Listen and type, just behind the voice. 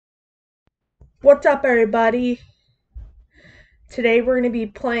What's up, everybody? Today we're going to be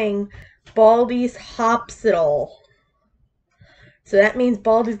playing Baldi's Hospital. So that means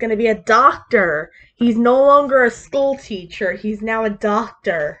Baldi's going to be a doctor. He's no longer a school teacher. He's now a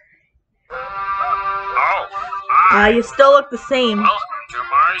doctor. Oh, You still look the same. welcome to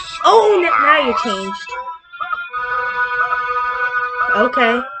my school. Oh, now you changed.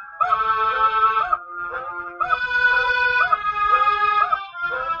 Okay.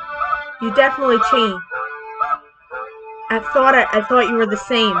 You definitely changed. I thought you were the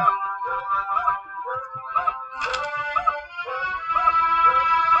same.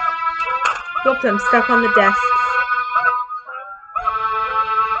 Whoops, I'm stuck on the desks.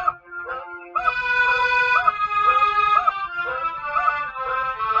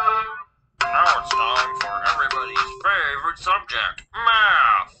 Now it's time for everybody's favorite subject,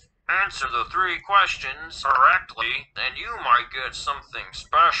 math. Answer the 3 questions correctly, and you might get something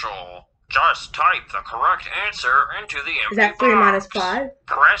special. Just type the correct answer into the empty Is that 3 box. minus 5?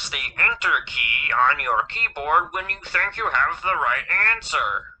 Press the Enter key on your keyboard when you think you have the right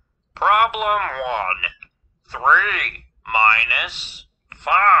answer. Problem 1. 3 minus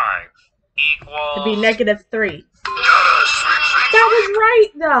 5 equals... It'd be -3. That was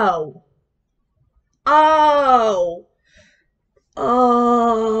right, though. Oh.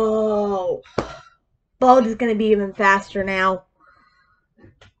 Baldi's gonna be even faster now.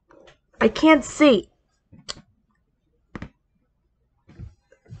 I can't see.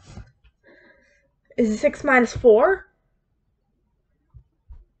 Is it 6 minus 4?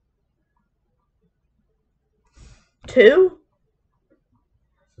 2?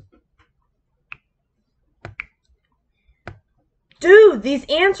 Dude, these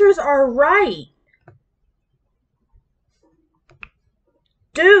answers are right.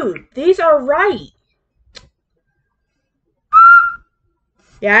 Dude, these are right.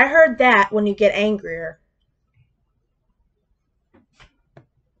 Yeah, I heard that when you get angrier.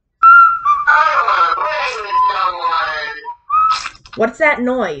 What's that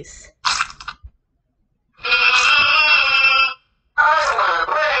noise?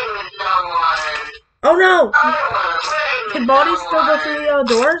 Oh no! Can Baldi still go through the yellow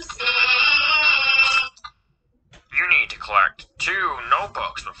doors? You need to collect 2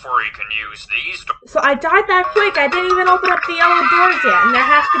 notebooks before you can use these. So I died that quick. I didn't even open up the yellow doors yet, and there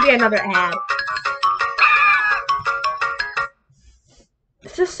has to be another ad.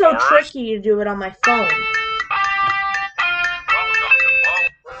 It's just so tricky to do it on my phone.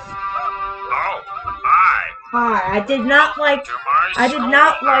 Oh, hi. Hi, I did not like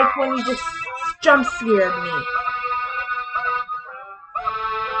when you just jump scared me.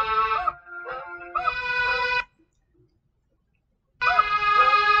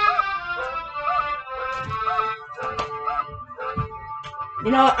 You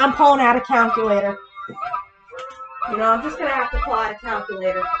know what? I'm pulling out a calculator. You know, I'm just gonna have to pull out a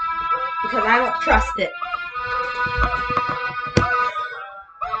calculator because I don't trust it.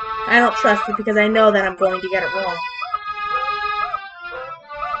 I don't trust it because I know that I'm going to get it wrong.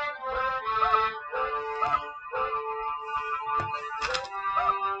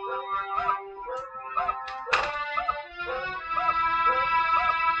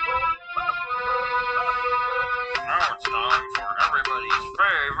 Now it's time for everybody's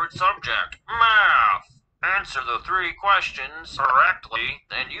favorite subject, math. Answer the 3 questions correctly,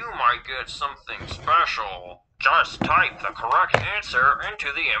 and you might get something special. Just type the correct answer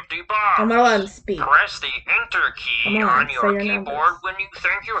into the empty box. I'm gonna let him speak. Press the Enter key Come on, on your say your keyboard numbers. when you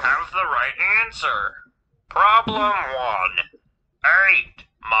think you have the right answer. Problem 1. 8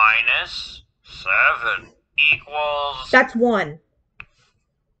 minus 7 equals... That's 1.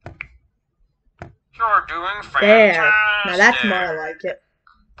 You're doing fantastic. There. Now that's more like it.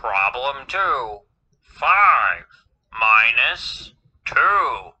 Problem 2. 5 minus 2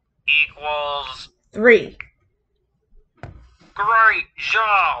 equals... 3. Great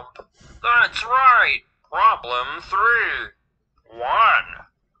job! That's right! Problem 3. 1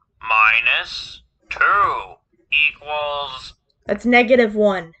 minus 2 equals... That's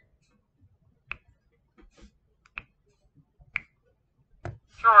 -1.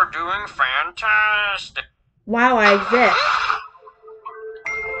 You're doing fantastic! Wow, I exist.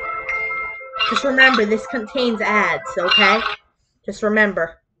 Just remember, this contains ads, okay? Just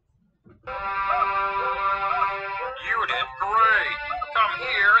remember. You did great! Come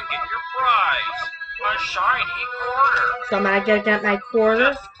here and get your prize! A shiny quarter! So I'm gonna get my quarter.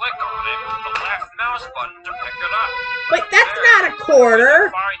 Just click on it with the left mouse button to pick it up. Wait, that's not a quarter!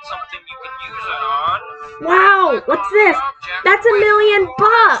 Find something you can use it on. Wow, what's this? That's $1,000,000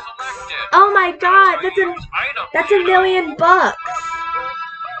 bucks! Oh my god, that's $1,000,000 bucks!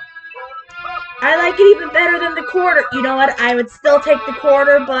 I like it even better than the quarter. You know what? I would still take the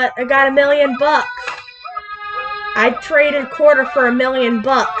quarter, but I got $1 million. I'd trade a quarter for $1 million.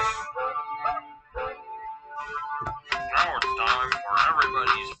 Now it's time for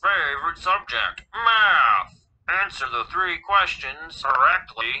everybody's favorite subject, math. Answer the 3 questions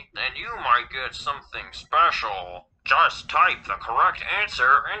correctly, and you might get something special. Just type the correct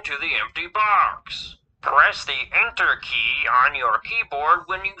answer into the empty box. Press the Enter key on your keyboard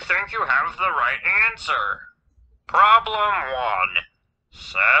when you think you have the right answer. Problem 1.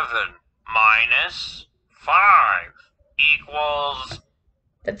 7 minus 5 equals...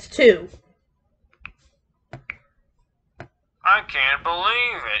 That's 2. I can't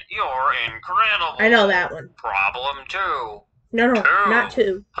believe it. You're incredible. I know that one. Problem 2. No, 2 not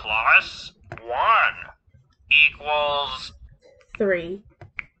 2. plus 1 equals 3.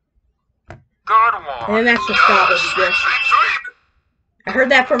 good one. And then that's just gobbledygook. I heard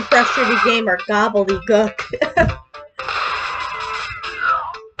that from Frustrated Gamer, gobbledygook.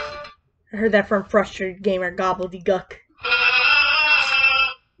 I heard that from Frustrated Gamer, gobbledygook.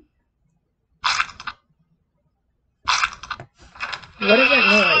 What is that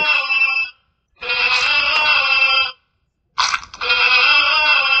noise?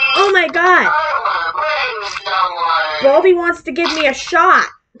 Oh my god! Baldi wants to give me a shot.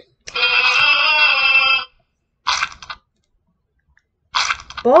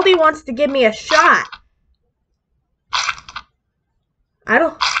 Baldi wants to give me a shot. I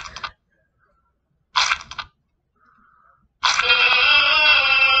don't...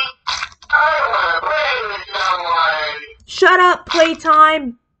 Shut up,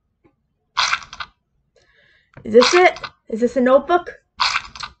 playtime. Is this it? Is this a notebook?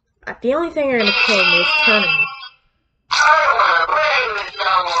 The only thing you're gonna kill me is turning me.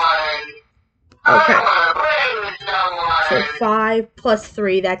 Okay. So 5 plus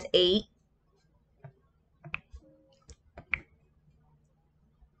 3, that's 8.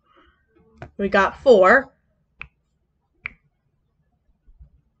 We got 4.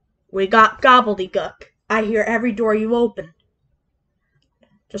 We got gobbledygook. I hear every door you open.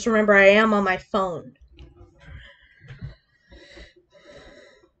 Just remember, I am on my phone.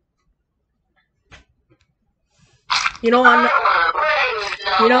 You know, on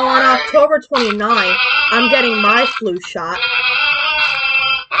October 29th, I'm getting my flu shot.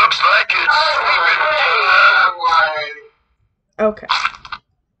 Looks like it's Okay.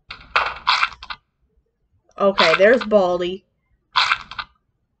 Okay, there's Baldi.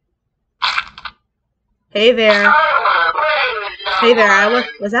 Hey there. Hey there,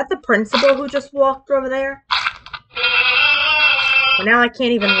 was that the principal who just walked over there? Well, now I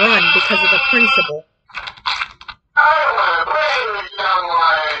can't even run because of the principal.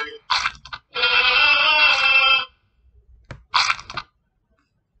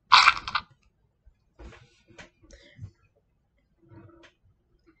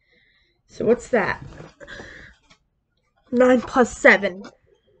 So what's that? 9 plus 7.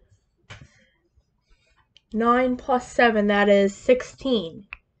 9 plus 7, that is 16.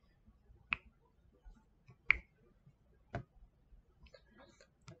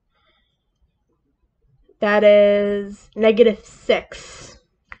 That is -6.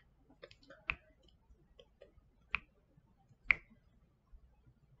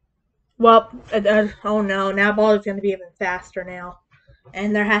 Well, oh no, now Baldi's going to be even faster now.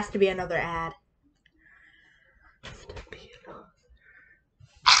 And there has to be another ad.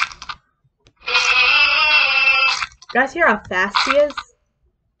 You guys hear how fast he is?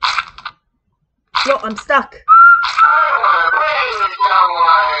 Whoa, I'm stuck.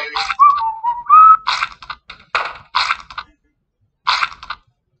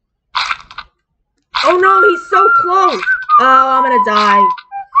 Oh no, he's so close. Oh, I'm gonna die.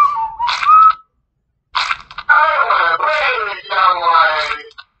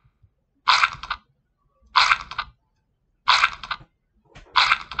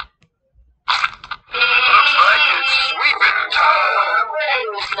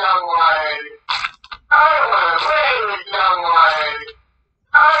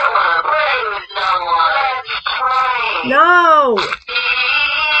 No!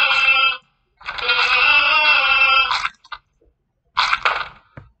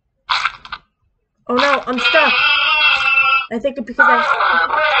 Oh no, I'm stuck. I think it's because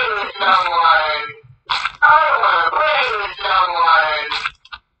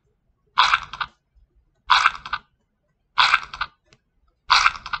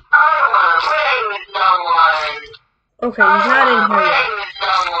Okay, he's not in here yet.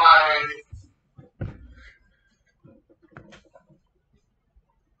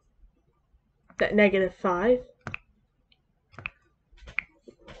 That -5.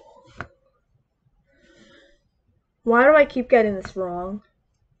 Why do I keep getting this wrong?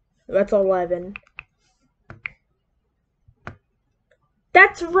 That's 11.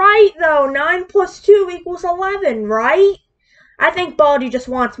 That's right, though. 9 plus 2 equals 11, right? I think Baldi just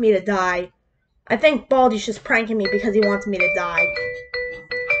wants me to die. I think Baldi's just pranking me because he wants me to die.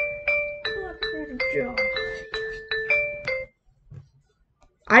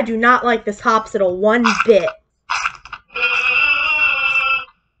 I do not like this Hopsitle one bit.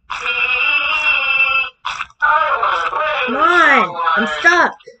 Come on, I'm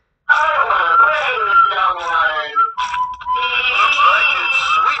stuck.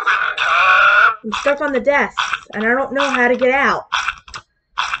 I'm stuck on the desk, and I don't know how to get out.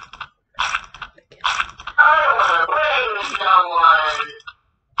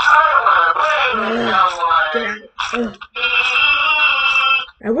 Get out. Ugh.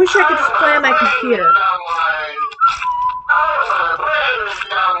 I wish I could just play on my computer.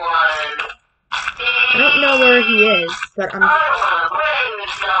 I don't know where he is, but I'm...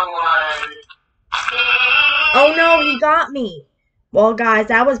 Oh no, he got me! Well guys,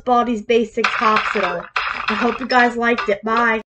 that was Baldi's Basics Hopsitle. I hope you guys liked it. Bye.